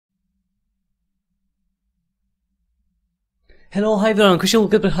Hello, hi there, I'm Christian with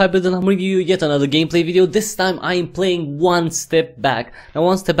Cryptic Hybrid and I'm bringing you yet another gameplay video. This time I am playing One Step Back. Now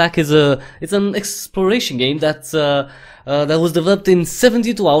One Step Back is it's an exploration game that was developed in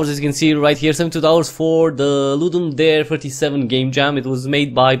 72 hours, as you can see right here, 72 hours for the Ludum Dare 37 game jam. It was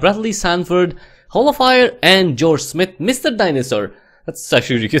made by Bradley Sanford, Holofire and George Smith, Mr. Dinosaur. That's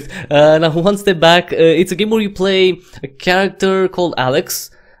actually really cute. Now One Step Back, it's a game where you play a character called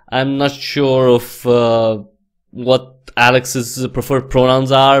Alex. I'm not sure of what Alex's preferred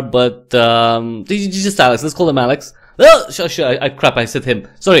pronouns are, but just Alex. Let's call him Alex. Oh, crap! I said him.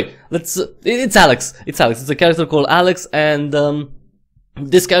 Sorry. It's Alex. It's Alex. It's a character called Alex, and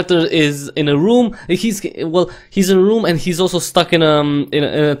this character is in a room. He's in a room, and he's also stuck in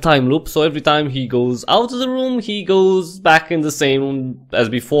a time loop. So every time he goes out of the room, he goes back in the same room as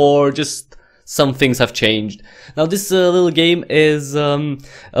before. Just some things have changed. Now this little game is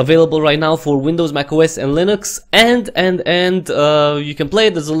available right now for Windows, Mac OS, and Linux, and you can play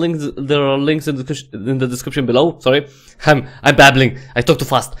it. There are links in the description below. Sorry, I'm babbling. I talk too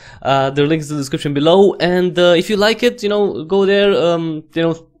fast. There are links in the description below, and if you like it, go there.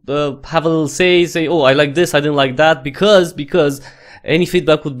 Have a little say, oh, I like this, I didn't like that, because any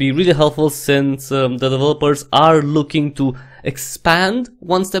feedback would be really helpful, since the developers are looking to expand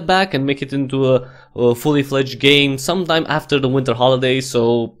One Step Back and make it into a fully fledged game sometime after the winter holidays,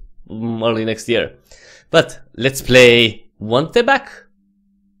 so early next year. But let's play One Step Back.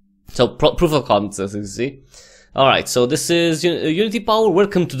 So proof of concept, as you see. Alright, so this is Unity Power.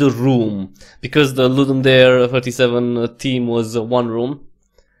 Welcome to the room, because the Ludum Dare 37 team was one room.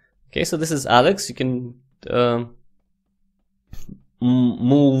 Okay, so this is Alex. You can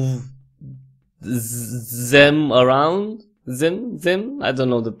move them around. Zim, I don't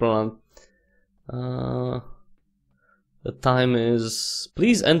know the pronoun. The time is,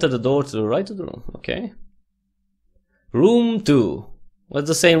 please enter the door to the right of the room. Okay. Room 2. What's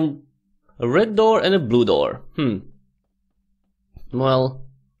the same? A red door and a blue door. Well,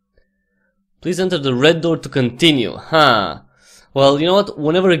 please enter the red door to continue. Well, you know what?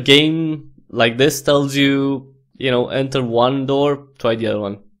 Whenever a game like this tells you, enter one door, try the other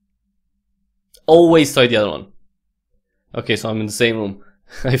one. Always try the other one. Okay, so I'm in the same room.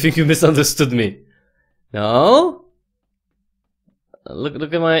 I think you misunderstood me. No?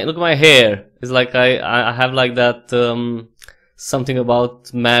 Look at my hair. It's like I have like that something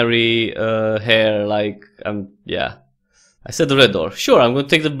about Mary hair, like yeah. I said the red door. Sure, I'm going to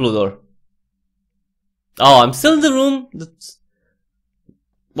take the blue door. Oh, I'm still in the room.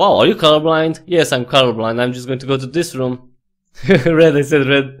 Wow, are you colorblind? Yes, I'm colorblind. I'm just going to go to this room. Red, I said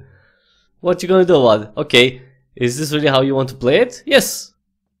red. What you gonna do about it? Okay. Is this really how you want to play it? Yes.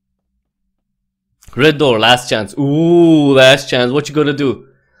 Red door, last chance. Ooh, last chance. What you gonna do?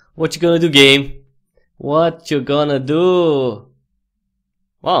 What you gonna do, game? What you gonna do?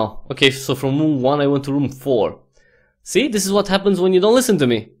 Wow. Okay, so from room 1 I went to room 4. See, this is what happens when you don't listen to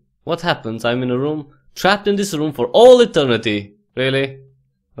me. What happens? I'm in a room, trapped in this room for all eternity. Really?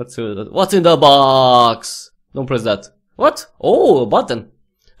 What's in the box? Don't press that. What? Oh, a button.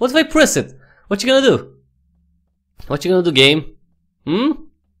 What if I press it? What you gonna do? What you gonna do, game?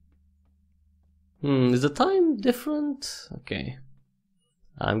 Is the time different? Okay.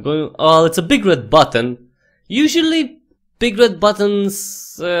 I'm going... Oh, it's a big red button. Usually, big red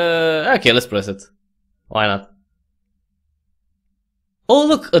buttons... okay, let's press it. Why not? Oh,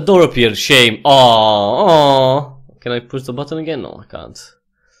 look, a door appeared. Shame. Oh. Can I push the button again? No, I can't.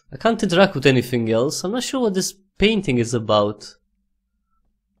 I can't interact with anything else. I'm not sure what this painting is about.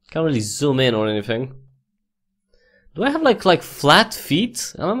 Can't really zoom in or anything. Do I have like flat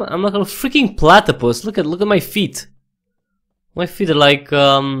feet? I'm like a freaking platypus. Look at my feet. My feet are like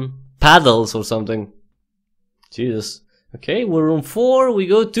paddles or something. Jesus. Okay, we're room 4. We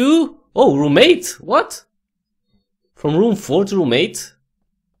go to room 8. What? From room 4 to room 8?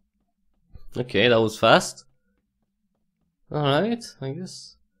 Okay, that was fast. Alright, I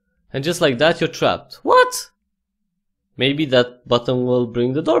guess. And just like that, you're trapped. What? Maybe that button will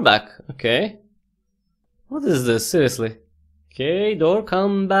bring the door back. Okay. What is this? Seriously. Okay, door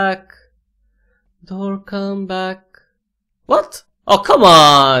come back. Door come back. What? Oh, come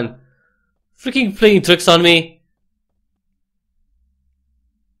on! Freaking playing tricks on me.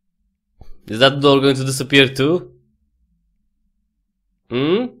 Is that door going to disappear too?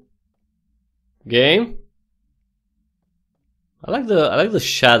 Game? I like the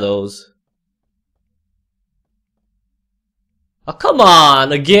shadows. Oh, come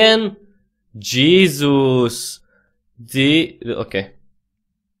on! Again? Jesus. Okay.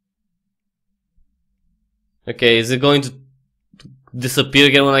 Okay, is it going to disappear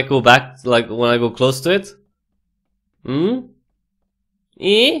again when I go back, like when I go close to it?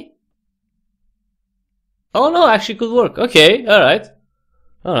 Eh? Oh no, actually could work. Okay, alright.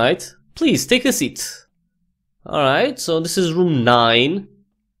 Alright. Please, take a seat. Alright, so this is room 9.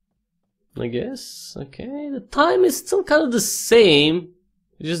 I guess. Okay, the time is still kind of the same.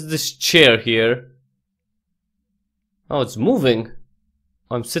 Just this chair here. Oh, it's moving.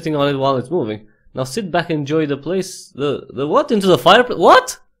 I'm sitting on it while it's moving. Now sit back and enjoy the place. The what? Into the fireplace?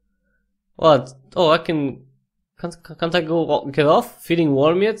 What? What? Oh, I can... Can't I go get off? Feeling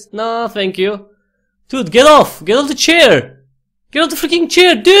warm yet? No, thank you. Dude, get off! Get off the chair! Get off the freaking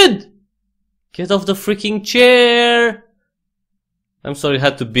chair, dude! Get off the freaking chair! I'm sorry it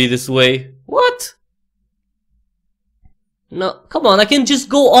had to be this way. What? No, come on, I can just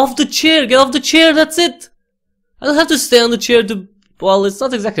go off the chair. Get off the chair, that's it. I don't have to stay on the chair to... Well, it's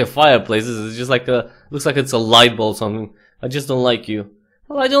not exactly a fireplace, it's just like a... Looks like it's a light bulb or something. I just don't like you.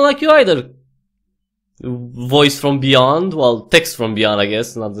 Well, I don't like you either. Voice from beyond? Well, text from beyond, I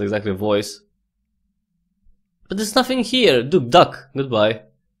guess. Not exactly a voice. But there's nothing here. Dude, duck. Goodbye.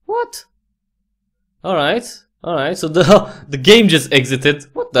 What? Alright. Alright, so the game just exited.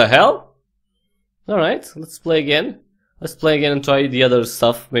 What the hell? Alright, let's play again. Let's play again and try the other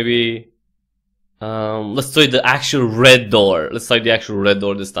stuff. Maybe... let's try the actual red door. Let's try the actual red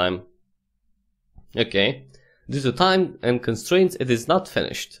door this time. Okay. Due to time and constraints, it is not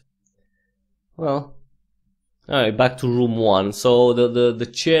finished. Well... Alright, back to room 1. So the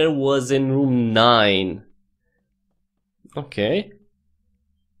chair was in room 9. Okay.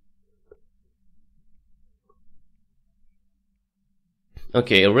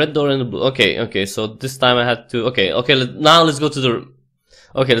 Okay, a red door and a blue. Okay, so this time I had to... Okay, now let's go to the...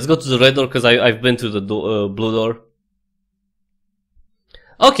 Okay, let's go to the red door because I've been to the blue door.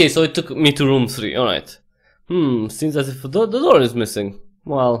 Okay, so it took me to room 3, alright. Seems as if the door is missing.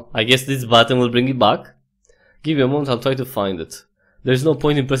 Well, I guess this button will bring it back. Give me a moment, I'll try to find it. There's no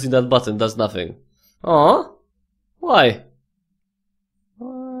point in pressing that button, does nothing. Aww. Why?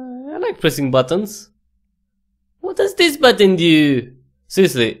 I like pressing buttons. What does this button do?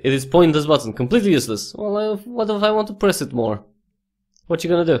 Seriously, it is pointless button, completely useless. Well, what if I want to press it more? What you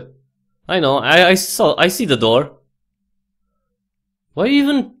gonna do? I know, I see the door. Why are you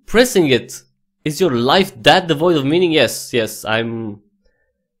even pressing it? Is your life that devoid of meaning? Yes,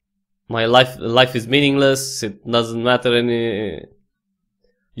 my life is meaningless, it doesn't matter any...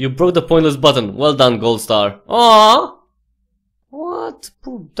 You broke the pointless button, well done, gold star. Aww! What?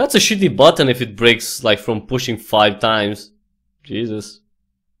 That's a shitty button if it breaks like from pushing 5 times. Jesus.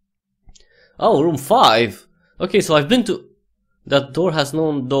 Oh, room 5. Okay, so I've been to... That door has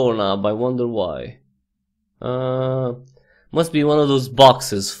no doorknob, I wonder why. Must be one of those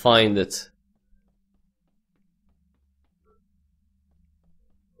boxes, find it.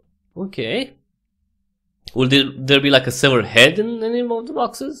 Okay. Will there be like a severed head in any of the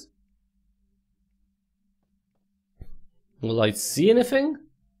boxes? Will I see anything?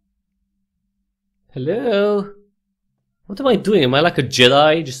 Hello? What am I doing? Am I like a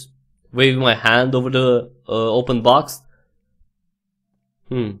Jedi? Just waving my hand over the open box?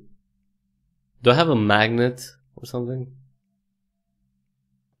 Do I have a magnet or something?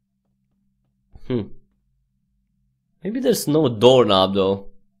 Maybe there's no doorknob though.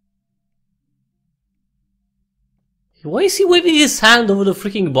 Why is he waving his hand over the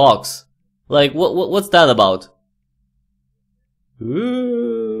freaking box? Like, what's that about?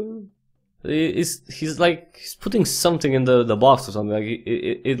 Ooh. He's like, he's putting something in the box or something. Like,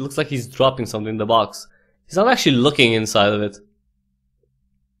 it looks like he's dropping something in the box. He's not actually looking inside of it.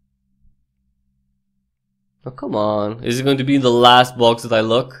 Oh, come on. Is it going to be in the last box that I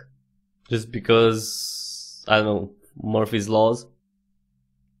look? Just because, I don't know, Murphy's laws?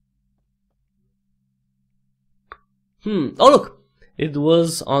 Oh look! It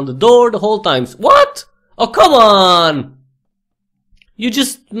was on the door the whole time. What? Oh come on! You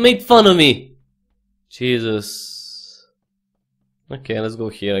just made fun of me. Jesus. Okay, let's go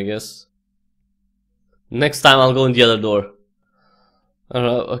here, I guess. Next time I'll go in the other door.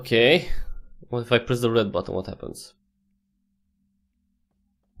 Okay. What if I press the red button? What happens?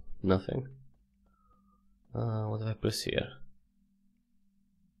 Nothing. What if I press here?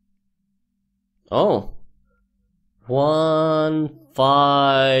 Oh.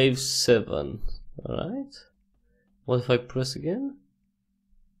 157. Alright. What if I press again?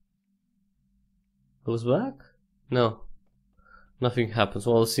 Goes back? No. Nothing happens.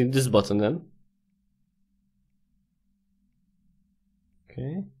 Well, I'll see this button then.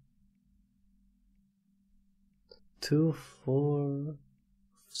 Okay. 2, 4,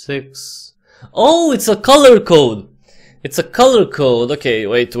 6. Oh, it's a color code. It's a color code. Okay,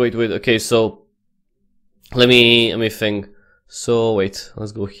 wait. Okay, so let me think. So wait,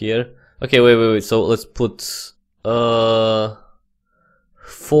 let's go here. Okay, wait. So let's put 4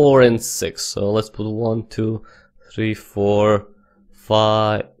 and 6. So let's put 1, 2, 3, 4,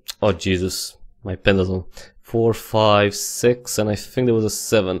 5. Oh Jesus, my pen doesn't. 4, 5, 6, and I think there was a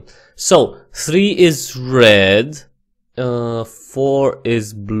 7. So 3 is red, 4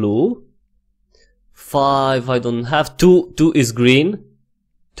 is blue, 5 I don't have. 2 is green.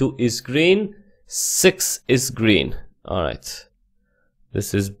 2 is green. 6 is green. Alright.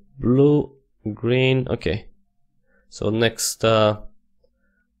 This is blue, green. Okay. So next,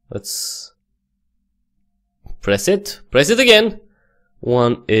 let's press it. Press it again.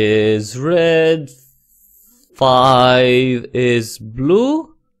 1 is red. 5 is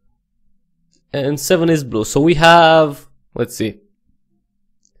blue. And 7 is blue. So we have, let's see.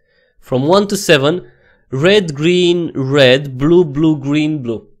 From 1 to 7, red, green, red, blue, blue, green,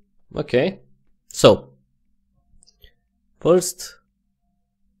 blue. Okay. So, first,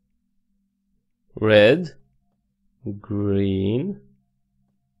 red, green,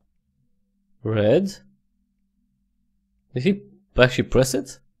 red. Did he actually press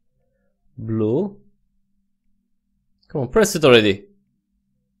it? Blue. Come on, press it already.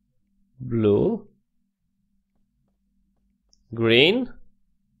 Blue. Green.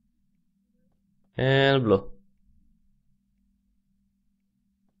 And blue.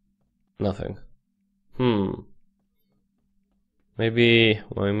 Nothing. Maybe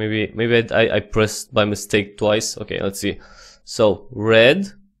I pressed by mistake twice. Okay, let's see. So red.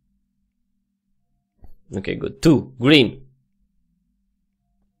 Okay, good. 2 green.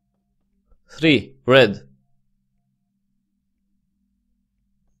 3 red.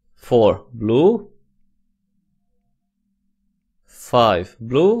 4 blue. 5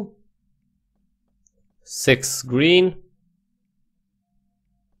 blue. 6 green.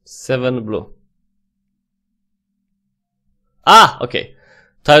 7 blue. Ah, okay.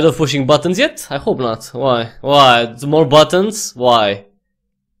 Tired of pushing buttons yet? I hope not. Why? Why? More buttons? Why?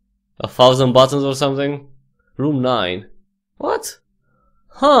 1,000 buttons or something? Room 9. What?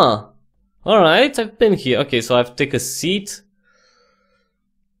 Huh. Alright, I've been here. Okay, so I have to take a seat.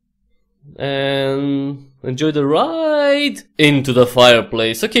 And enjoy the ride into the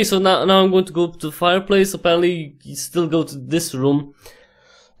fireplace. Okay, so now I'm going to go to the fireplace. Apparently, you still go to this room.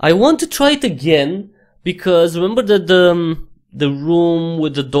 I want to try it again because remember that the room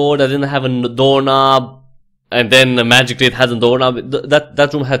with the door that didn't have a doorknob, and then magically it had a doorknob. That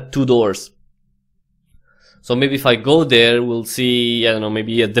room had 2 doors. So maybe if I go there, we'll see. I don't know,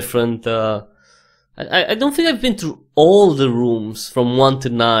 maybe a different. I don't think I've been through all the rooms from 1 to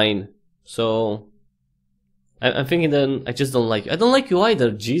 9. So I'm thinking then I just don't like you. I don't like you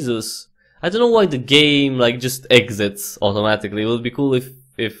either. Jesus, I don't know why the game like just exits automatically. It would be cool if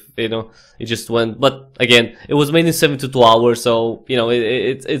you know it just went. But again, it was made in 72 hours, so you know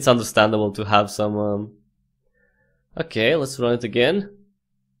it's understandable to have some. Okay, let's run it again.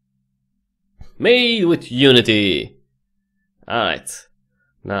 Made with Unity. Alright.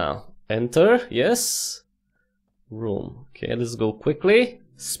 Now, enter. Yes. Room. Okay, let's go quickly.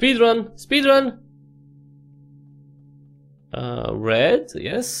 Speedrun. Speedrun. Red.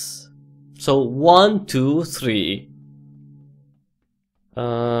 Yes. So, 1, 2, 3.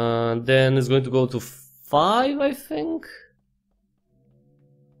 Then it's going to go to 5, I think.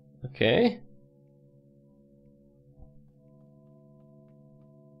 Okay.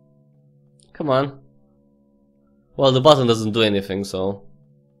 Come on. Well, the button doesn't do anything, so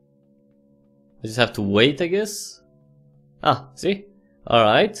I just have to wait, I guess. Ah, see?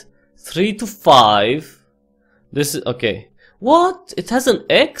 Alright. 3 to 5. This is okay. What? It has an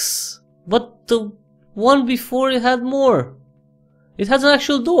X? But the one before it had more. It has an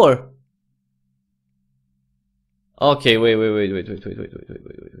actual door. Okay, wait.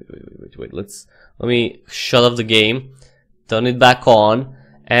 Let me shut off the game. Turn it back on.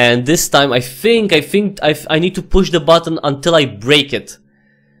 And this time I think I need to push the button until I break it.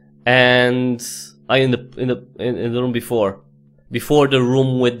 And in the room before the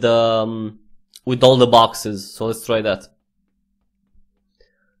room with all the boxes. So let's try that.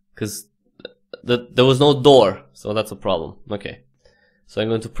 Cuz there was no door, so that's a problem. Okay. So I'm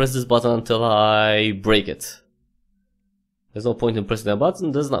going to press this button until I break it. There's no point in pressing that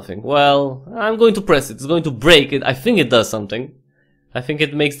button, there's nothing. Well, I'm going to press it. It's going to break it. I think it does something. I think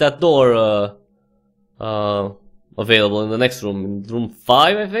it makes that door available in the next room. In room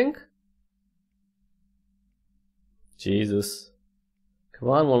 5, I think. Jesus. Come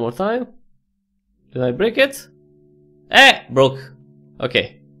on, one more time. Did I break it? Eh! Broke.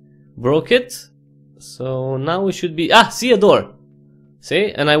 Okay. Broke it. So now we should be... Ah! See a door!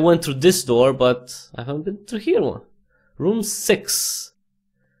 See? And I went through this door, but I haven't been through here one. Room 6.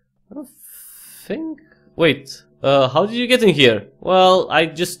 I don't think... Wait, how did you get in here? Well, I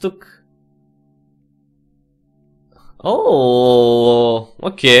just took... Oh,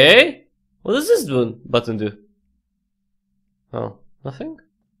 okay. What does this button do? Oh, nothing?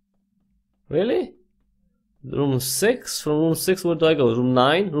 Really? Room 6? From room 6, where do I go? Room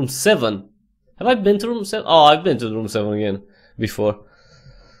 9? Room 7? Have I been to room 7? Oh, I've been to room 7 again before.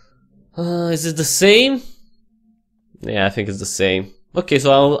 Is it the same? Yeah, I think it's the same. Okay,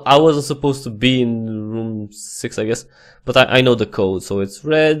 so I wasn't supposed to be in room 6, I guess. But I know the code, so it's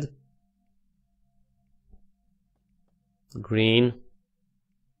red, green,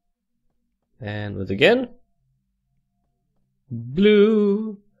 and red again.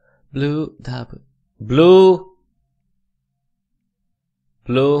 Blue, blue, blue,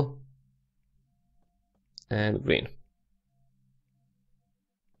 blue, and green.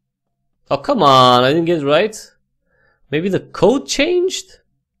 Oh, come on, I didn't get it right. Maybe the code changed?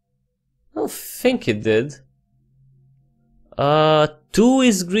 I don't think it did. 2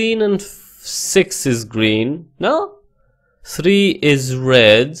 is green and 6 is green. No? 3 is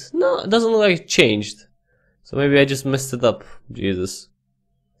red. No, it doesn't look like it changed. So maybe I just messed it up. Jesus.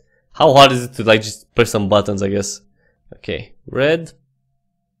 How hard is it to like just press some buttons, I guess? Okay. Red.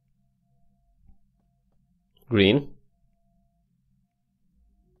 Green.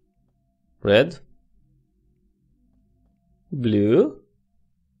 Red. Blue.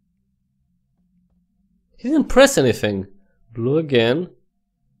 He didn't press anything. Blue again.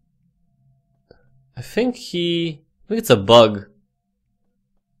 I think it's a bug.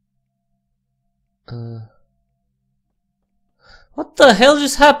 What the hell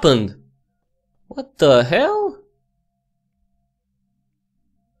just happened? What the hell?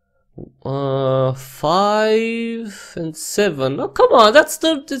 5 and 7. Oh, come on, it's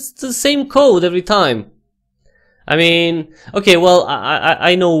the same code every time. I mean, okay, well,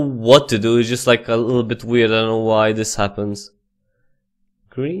 I know what to do. It's just like a little bit weird. I don't know why this happens.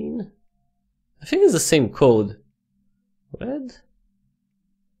 Green? I think it's the same code. Red?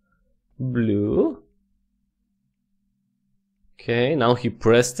 Blue? Okay, now he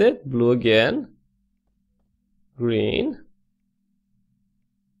pressed it. Blue again. Green.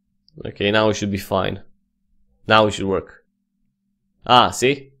 Okay, now we should be fine. Now we should work. Ah,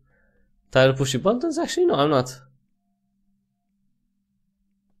 see? Tired of pushing buttons? Actually, no, I'm not.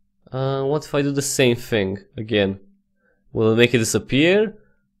 What if I do the same thing again? Will it make it disappear?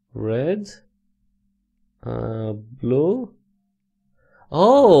 Red. Blue.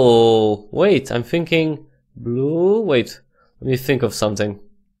 Oh, wait, I'm thinking blue. Wait, let me think of something.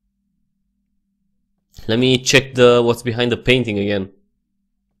 Let me check what's behind the painting again.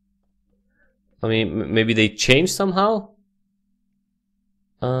 I mean, maybe they changed somehow?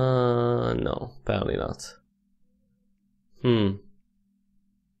 No, apparently not.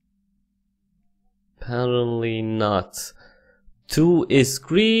 Apparently not. 2 is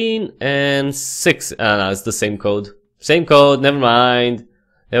green and 6. No, it's the same code. Same code, never mind.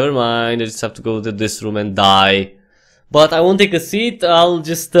 Never mind, I just have to go to this room and die. But I won't take a seat, I'll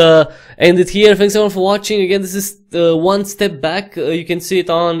just end it here. Thanks everyone for watching. Again, this is One Step Back. You can see it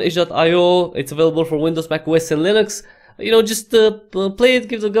on itch.io. It's available for Windows, Mac OS and Linux. You know, just play it,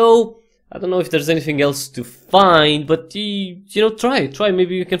 give it a go. I don't know if there's anything else to find, but you know, try,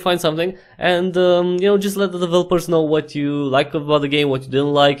 maybe you can find something. And you know, just let the developers know what you like about the game, what you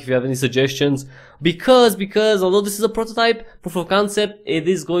didn't like, if you have any suggestions. Because although this is a prototype, proof of concept, it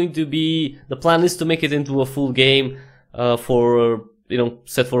is going to be, the plan is to make it into a full game for, you know,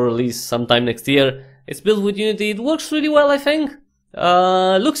 set for release sometime next year. It's built with Unity, it works really well, I think.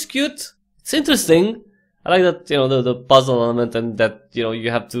 Looks cute, it's interesting. I like that, you know, the puzzle element, and that, you know, you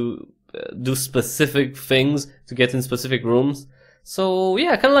have to do specific things to get in specific rooms. So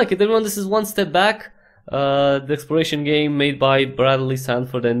yeah, I kinda like it. Everyone, this is One Step Back, the exploration game made by Bradley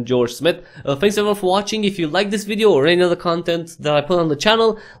Sanford and George Smith. Thanks everyone for watching. If you like this video or any other content that I put on the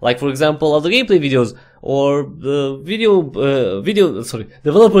channel, like for example other gameplay videos, or the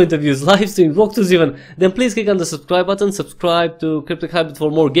developer interviews, live streams, walkthroughs even, then please click on the subscribe button, subscribe to Cryptic Hybrid for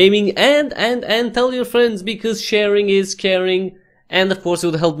more gaming, and tell your friends, because sharing is caring, and of course it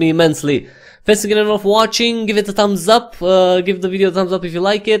would help me immensely. Thanks again everyone for watching, give it a thumbs up, give the video a thumbs up if you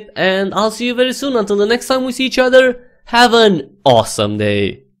like it, and I'll see you very soon. Until the next time we see each other, have an awesome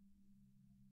day.